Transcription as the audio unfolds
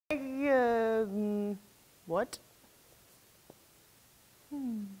What?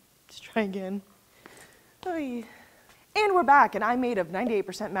 Let's try again. Oy. And we're back, and I'm made of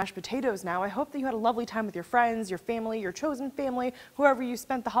 98% mashed potatoes now. I hope that you had a lovely time with your friends, your family, your chosen family, whoever you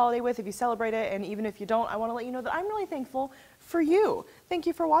spent the holiday with, if you celebrate it, and even if you don't, I want to let you know that I'm really thankful for you. Thank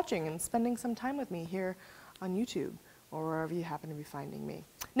you for watching and spending some time with me here on YouTube, or wherever you happen to be finding me.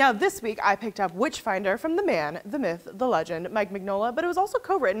 Now this week I picked up Witchfinder from the man, the myth, the legend, Mike Mignola, but it was also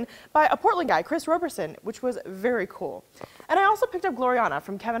co-written by a Portland guy, Chris Roberson, which was very cool. And I also picked up Gloriana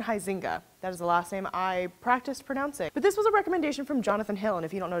from Kevin Huizenga. That is the last name I practiced pronouncing. But this was a recommendation from Jonathan Hill, and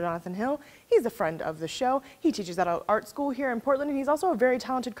if you don't know Jonathan Hill, he's a friend of the show. He teaches at an art school here in Portland, and he's also a very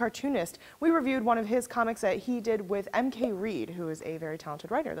talented cartoonist. We reviewed one of his comics that he did with M.K. Reed, who is a very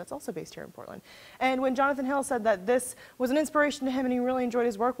talented writer that's also based here in Portland. And when Jonathan Hill said that this was an inspiration to him and he really enjoyed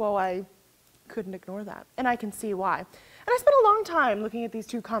his work, well, I couldn't ignore that, and I can see why. And I spent a long time looking at these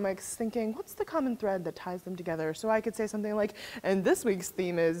two comics thinking, what's the common thread that ties them together? So I could say something like, and this week's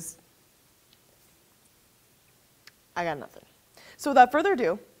theme is, I got nothing. So without further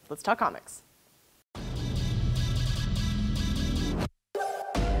ado, let's talk comics.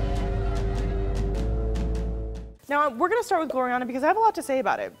 Now, we're going to start with Gloriana because I have a lot to say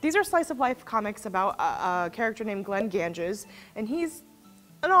about it. These are slice of life comics about a character named Glenn Ganges, and he's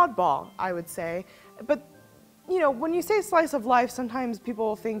an oddball, I would say. But, you know, when you say slice of life, sometimes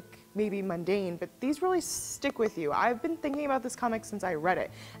people think maybe mundane, but these really stick with you. I've been thinking about this comic since I read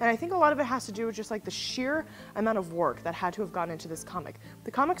it, and I think a lot of it has to do with just like the sheer amount of work that had to have gone into this comic.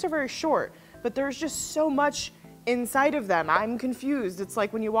 The comics are very short, but there's just so much inside of them. I'm confused. It's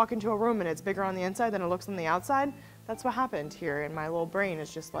like when you walk into a room and it's bigger on the inside than it looks on the outside. That's what happened here, and my little brain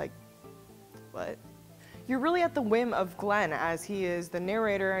is just like, what? You're really at the whim of Glenn as he is the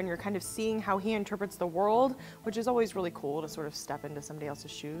narrator, and you're kind of seeing how he interprets the world, which is always really cool to sort of step into somebody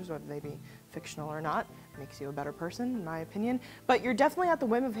else's shoes, whether they be fictional or not. Makes you a better person, in my opinion. But you're definitely at the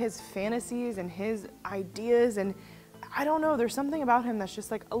whim of his fantasies and his ideas, and I don't know, there's something about him that's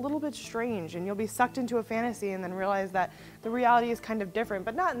just like a little bit strange, and you'll be sucked into a fantasy and then realize that the reality is kind of different,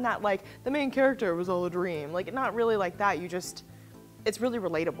 but not in that like the main character was all a dream. Like, not really like that. You just, it's really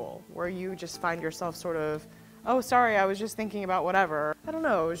relatable, where you just find yourself sort of, oh, sorry, I was just thinking about whatever. I don't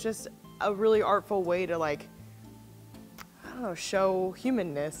know, it's just a really artful way to like, I don't know, show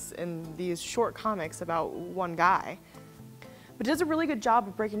humanness in these short comics about one guy. But it does a really good job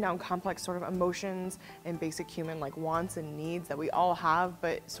of breaking down complex sort of emotions and basic human like wants and needs that we all have,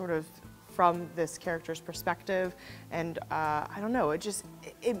 but sort of from this character's perspective. And I don't know,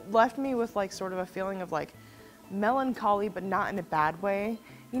 it left me with like sort of a feeling of like melancholy, but not in a bad way.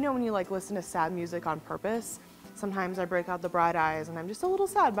 You know when you like listen to sad music on purpose? Sometimes I break out the bright eyes and I'm just a little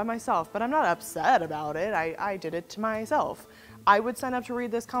sad by myself, but I'm not upset about it. I did it to myself. I would sign up to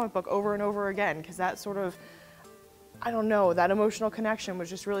read this comic book over and over again because that sort of, I don't know, that emotional connection was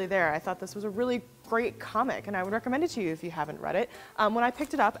just really there. I thought this was a really great comic, and I would recommend it to you if you haven't read it. When I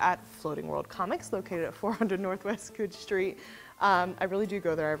picked it up at Floating World Comics, located at 400 Northwest Gooch Street, I really do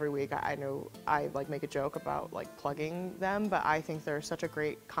go there every week. I know I like make a joke about like plugging them, but I think they're such a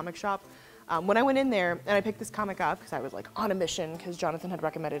great comic shop. When I went in there and I picked this comic up because I was like on a mission because Jonathan had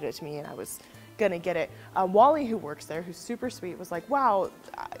recommended it to me and I was gonna get it. Wally, who works there, who's super sweet, was like, wow,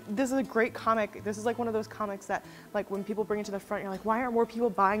 this is a great comic. This is like one of those comics that like when people bring it to the front, you're like, why aren't more people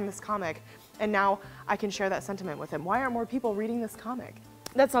buying this comic? And now I can share that sentiment with him. Why aren't more people reading this comic?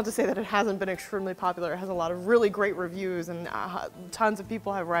 That's not to say that it hasn't been extremely popular. It has a lot of really great reviews and tons of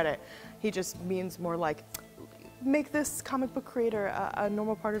people have read it. He just means more like, make this comic book creator a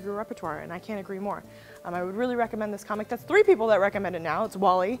normal part of your repertoire, and I can't agree more. I would really recommend this comic. That's 3 people that recommend it now. It's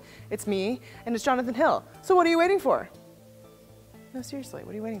Wally, it's me, and it's Jonathan Hill. So what are you waiting for? No, seriously,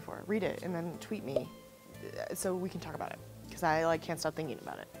 what are you waiting for? Read it and then tweet me so we can talk about it, because I like can't stop thinking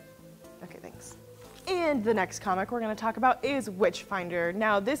about it. Okay, thanks. And the next comic we're going to talk about is Witchfinder.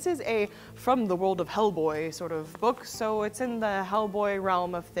 Now, this is a from the world of Hellboy sort of book, so it's in the Hellboy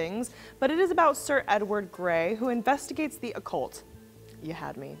realm of things, but it is about Sir Edward Grey, who investigates the occult. You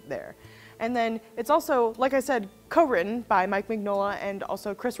had me there. And then it's also, like I said, co-written by Mike Mignola and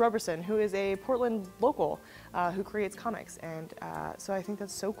also Chris Roberson, who is a Portland local who creates comics. And so I think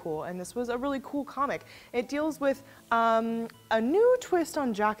that's so cool. And this was a really cool comic. It deals with a new twist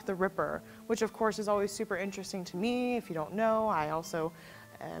on Jack the Ripper, which of course is always super interesting to me. If you don't know, I also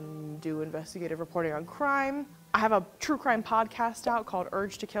do investigative reporting on crime. I have a true crime podcast out called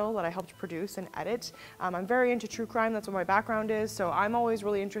Urge to Kill that I helped produce and edit. I'm very into true crime, that's what my background is, so I'm always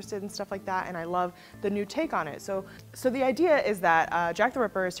really interested in stuff like that, and I love the new take on it. So the idea is that Jack the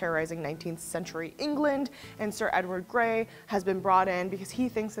Ripper is terrorizing 19th century England, and Sir Edward Grey has been brought in because he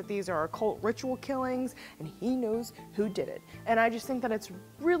thinks that these are occult ritual killings, and he knows who did it. And I just think that it's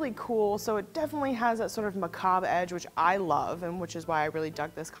really cool, so it definitely has that sort of macabre edge, which I love, and which is why I really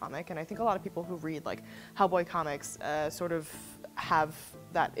dug this comic. And I think a lot of people who read like Hellboy comics sort of have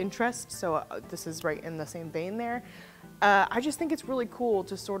that interest, so this is right in the same vein there. I just think it's really cool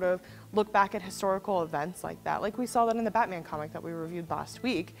to sort of look back at historical events like that. Like we saw that in the Batman comic that we reviewed last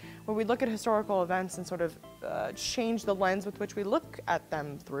week, where we look at historical events and sort of change the lens with which we look at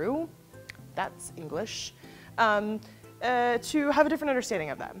them through. That's English. To have a different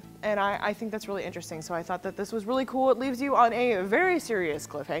understanding of them. And I think that's really interesting. So I thought that this was really cool. It leaves you on a very serious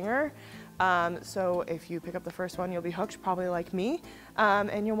cliffhanger. So if you pick up the first one, you'll be hooked, probably like me,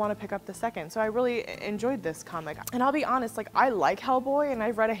 and you'll want to pick up the second. So I really enjoyed this comic. And I'll be honest, like I like Hellboy, and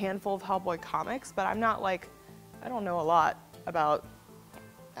I've read a handful of Hellboy comics, but I'm not like, I don't know a lot about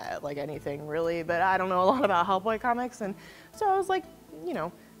like anything really, but I don't know a lot about Hellboy comics. And so I was like, you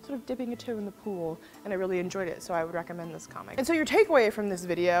know, sort of dipping a toe in the pool, and I really enjoyed it, so I would recommend this comic. And so your takeaway from this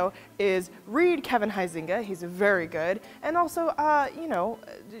video is read Kevin Huizenga, he's very good, and also, you know,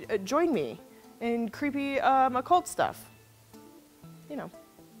 join me in creepy occult stuff. You know,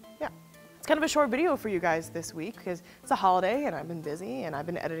 yeah. It's kind of a short video for you guys this week because it's a holiday and I've been busy and I've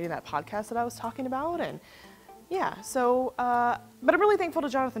been editing that podcast that I was talking about, and yeah, so, but I'm really thankful to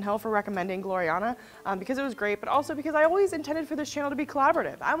Jonathan Hill for recommending Gloriana because it was great, but also because I always intended for this channel to be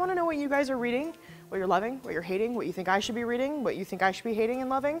collaborative. I want to know what you guys are reading, what you're loving, what you're hating, what you think I should be reading, what you think I should be hating and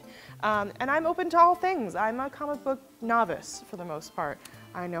loving, and I'm open to all things. I'm a comic book novice for the most part.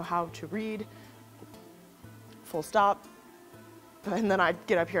 I know how to read, full stop, and then I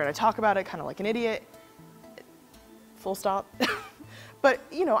get up here and I talk about it kind of like an idiot, full stop. But,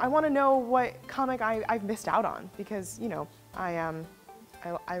 you know, I want to know what comic I've missed out on because, you know, I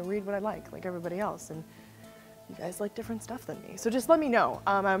read what I like everybody else, and you guys like different stuff than me. So just let me know.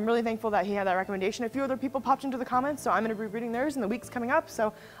 I'm really thankful that he had that recommendation. A few other people popped into the comments, so I'm going to be reading theirs in the weeks coming up.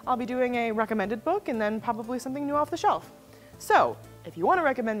 So I'll be doing a recommended book and then probably something new off the shelf. So if you want to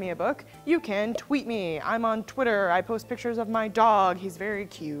recommend me a book, you can tweet me. I'm on Twitter. I post pictures of my dog. He's very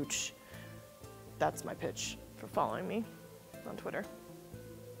cute. That's my pitch for following me on Twitter.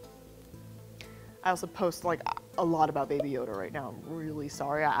 I also post like a lot about Baby Yoda right now. I'm really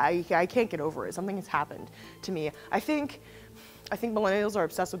sorry. I can't get over it. Something has happened to me. I think millennials are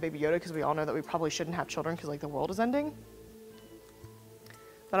obsessed with Baby Yoda because we all know that we probably shouldn't have children because like the world is ending.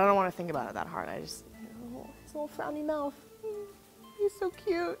 But I don't want to think about it that hard. I just, his little frowny mouth. He's so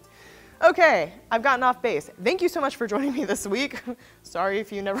cute. Okay, I've gotten off base. Thank you so much for joining me this week. Sorry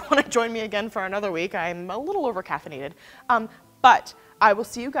if you never want to join me again for another week. I'm a little over-caffeinated. But I will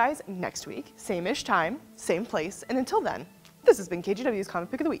see you guys next week, same-ish time, same place, and until then, this has been KGW's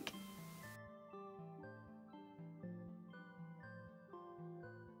Comic Pick of the Week.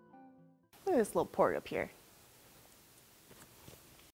 Look at this little port up here.